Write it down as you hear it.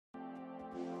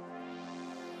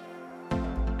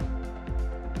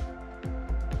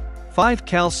5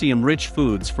 calcium-rich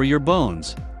foods for your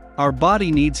bones. Our body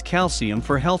needs calcium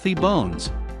for healthy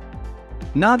bones.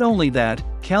 Not only that,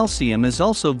 calcium is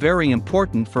also very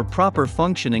important for proper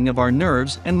functioning of our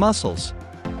nerves and muscles.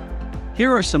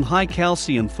 Here are some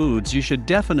high-calcium foods you should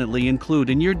definitely include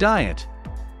in your diet.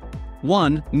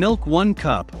 1. Milk. 1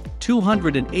 cup,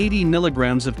 280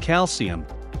 milligrams of calcium.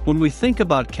 When we think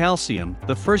about calcium,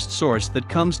 the first source that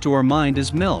comes to our mind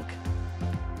is milk.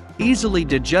 Easily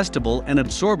digestible and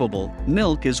absorbable,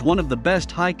 milk is one of the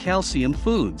best high-calcium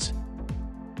foods.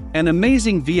 An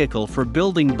amazing vehicle for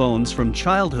building bones from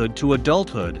childhood to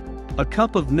adulthood. A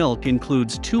cup of milk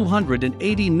includes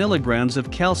 280 milligrams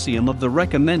of calcium of the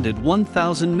recommended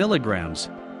 1000 milligrams.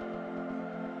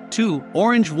 2.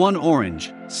 Orange. 1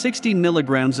 orange, 60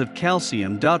 milligrams of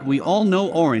calcium. We all know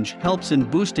orange helps in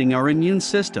boosting our immune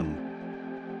system.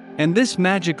 And this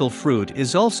magical fruit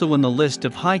is also in the list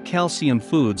of high-calcium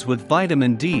foods with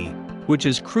vitamin D, which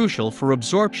is crucial for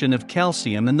absorption of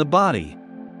calcium in the body.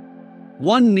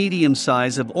 1 medium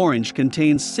size of orange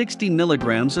contains 60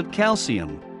 milligrams of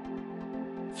calcium.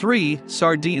 3.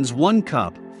 Sardines. 1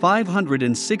 cup,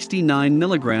 569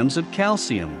 milligrams of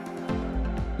calcium.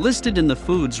 Listed in the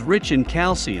foods rich in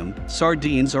calcium,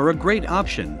 sardines are a great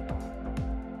option.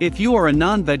 If you are a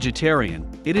non-vegetarian,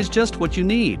 it is just what you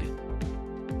need.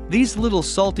 These little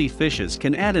salty fishes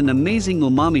can add an amazing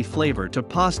umami flavor to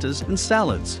pastas and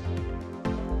salads.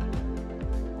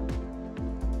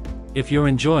 If you're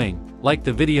enjoying, like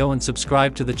the video and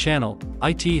subscribe to the channel.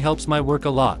 It helps my work a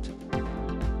lot.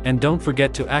 And don't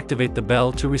forget to activate the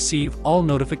bell to receive all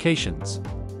notifications.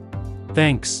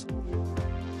 Thanks.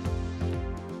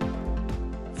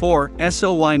 4.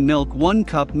 Soy milk. 1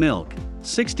 cup milk,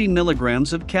 60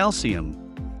 milligrams of calcium.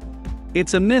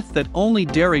 It's a myth that only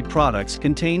dairy products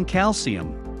contain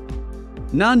calcium.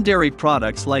 Non-dairy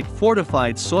products like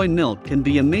fortified soy milk can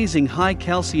be amazing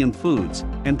high-calcium foods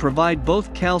and provide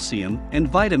both calcium and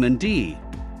vitamin D.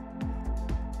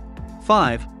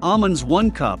 5. Almonds.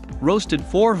 1 cup, roasted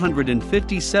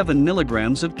 457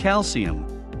 milligrams of calcium.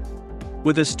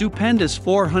 With a stupendous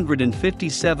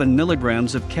 457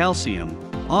 milligrams of calcium,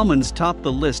 almonds top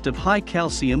the list of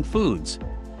high-calcium foods.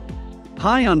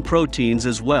 High on proteins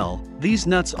as well, these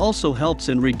nuts also helps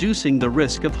in reducing the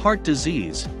risk of heart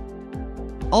disease.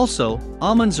 Also,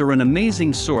 almonds are an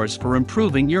amazing source for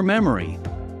improving your memory.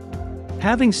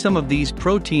 Having some of these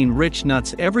protein-rich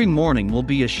nuts every morning will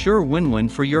be a sure win-win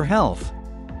for your health.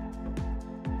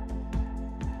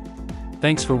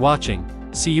 Thanks for watching.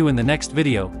 See you in the next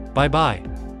video. Bye-bye.